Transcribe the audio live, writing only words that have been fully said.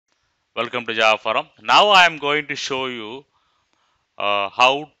Welcome to Java Forum. Now I am going to show you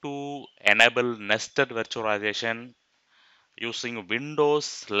how to enable nested virtualization using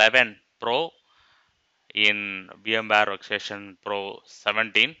Windows 11 Pro in VMware Workstation Pro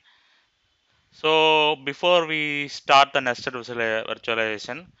 17. So before we start the nested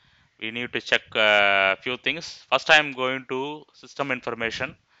virtualization, we need to check a few things. First, I am going to system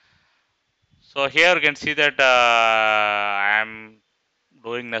information. So here you can see that I am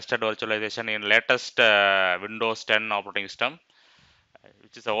doing nested virtualization in latest Windows 10 operating system,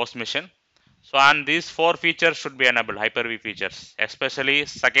 which is a host machine. So and these four features should be enabled, Hyper-V features, especially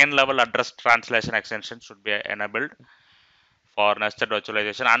second level address translation extension should be enabled for nested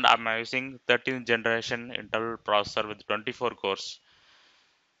virtualization, and I'm using 13th generation Intel processor with 24 cores.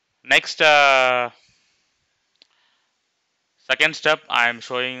 Next, second step, I am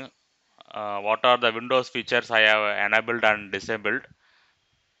showing what are the Windows features I have enabled and disabled.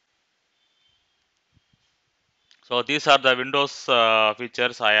 So these are the Windows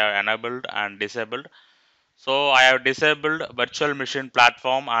features I have enabled and disabled. So I have disabled virtual machine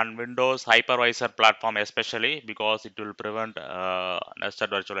platform and Windows Hypervisor Platform especially because it will prevent nested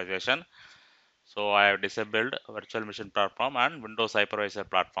virtualization. So I have disabled virtual machine platform and Windows Hypervisor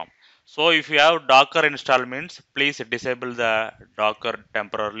Platform. So if you have Docker install means please disable the Docker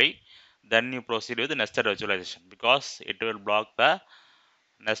temporarily. Then you proceed with the nested virtualization because it will block the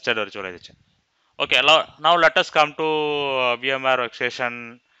nested virtualization. Okay, now let us come to VMware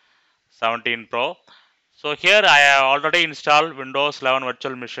Workstation 17 Pro. So here I have already installed Windows 11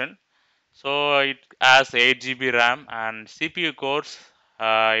 Virtual Machine. So it has 8 GB RAM and CPU cores.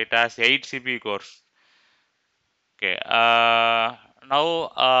 It has 8 CPU cores. Okay.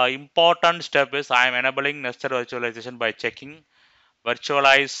 Now important step is I am enabling nested virtualization by checking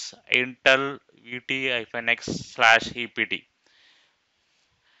Virtualize Intel VT-X/EPT.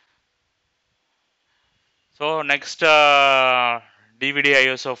 So next DVD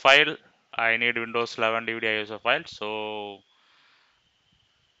ISO file. I need Windows 11 DVD ISO file. So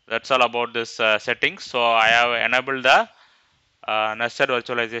that's all about this settings. So I have enabled the nested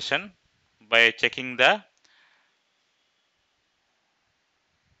virtualization by checking the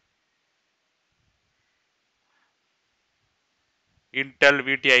Intel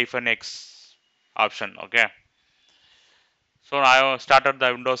VT-X option. Okay. So I have started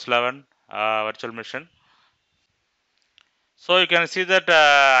the Windows 11 virtual machine. So you can see that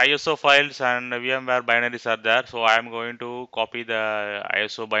ISO files and VMware binaries are there. So I am going to copy the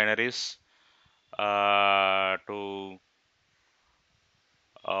ISO binaries to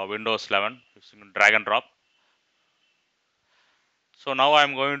Windows 11 using drag and drop. So now I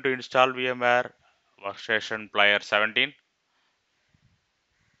am going to install VMware Workstation Player 17.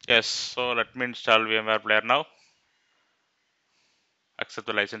 Yes, so let me install VMware Player now. Accept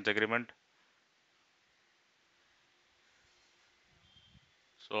the license agreement.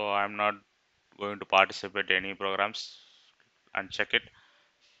 So I am not going to participate in any programs and check it.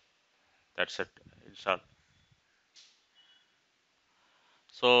 That's it. Install.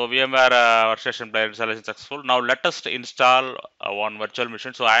 So VMware Workstation Player installation successful. Now let us install one virtual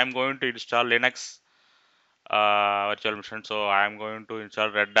machine. So I am going to install Linux virtual machine. So I am going to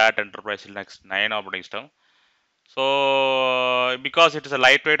install Red Hat Enterprise Linux 9 operating system. So because it is a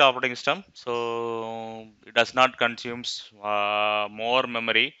lightweight operating system, so it does not consumes more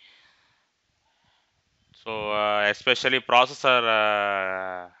memory. So especially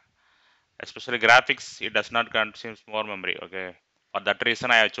processor, especially graphics, it does not consume more memory. Okay, for that reason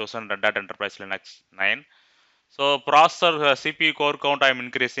I have chosen Red Hat Enterprise Linux 9. So processor CPU core count I am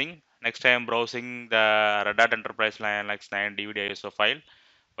increasing. Next I am browsing the Red Hat Enterprise Linux 9 DVD ISO file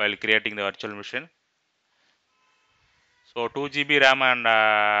while creating the virtual machine. So 2 GB RAM and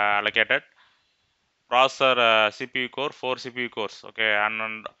allocated. Processor CPU core 4 CPU cores. Okay,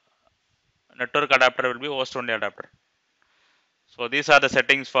 and network adapter will be host only adapter. So these are the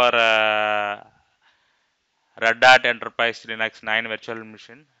settings for Red Hat Enterprise Linux 9 virtual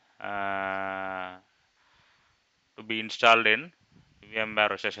machine to be installed in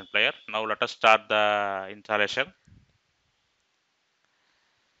VMware Workstation Player. Now let us start the installation.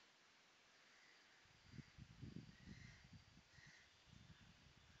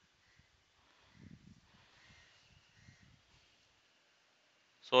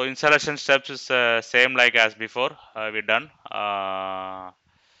 So installation steps is same like as before we done.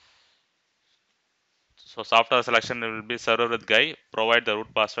 So software selection will be server with guy. Provide the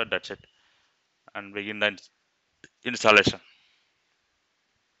root password. That's it, and begin the installation.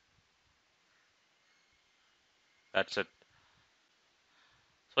 That's it.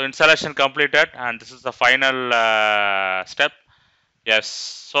 So installation completed, and this is the final step. Yes.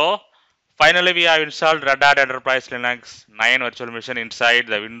 So Finally, we have installed Red Hat Enterprise Linux 9 virtual machine inside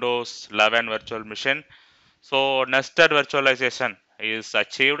the Windows 11 virtual machine. So nested virtualization is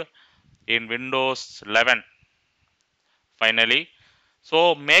achieved in Windows 11 finally.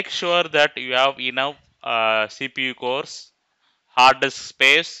 So make sure that you have enough CPU cores, hard disk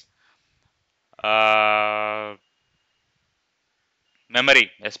space, uh,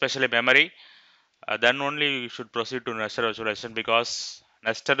 memory, especially memory. Then only you should proceed to nested virtualization, because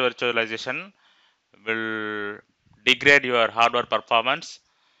nested virtualization will degrade your hardware performance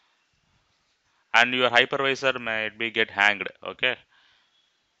and your hypervisor might be get hanged. Okay,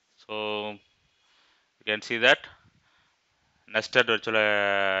 so you can see that nested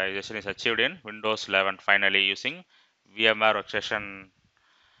virtualization is achieved in Windows 11 finally using VMware Workstation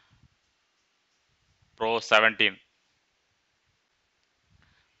Pro 17.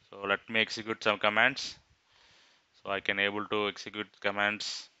 So let me execute some commands. So I can able to execute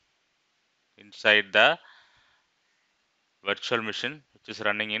commands inside the virtual machine which is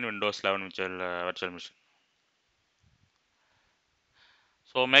running in Windows 11 virtual machine.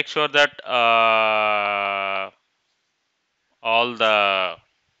 So make sure that all the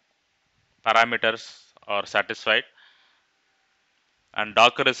parameters are satisfied and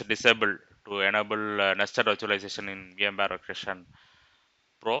Docker is disabled to enable nested virtualization in VMware Workstation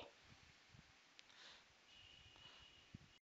Pro.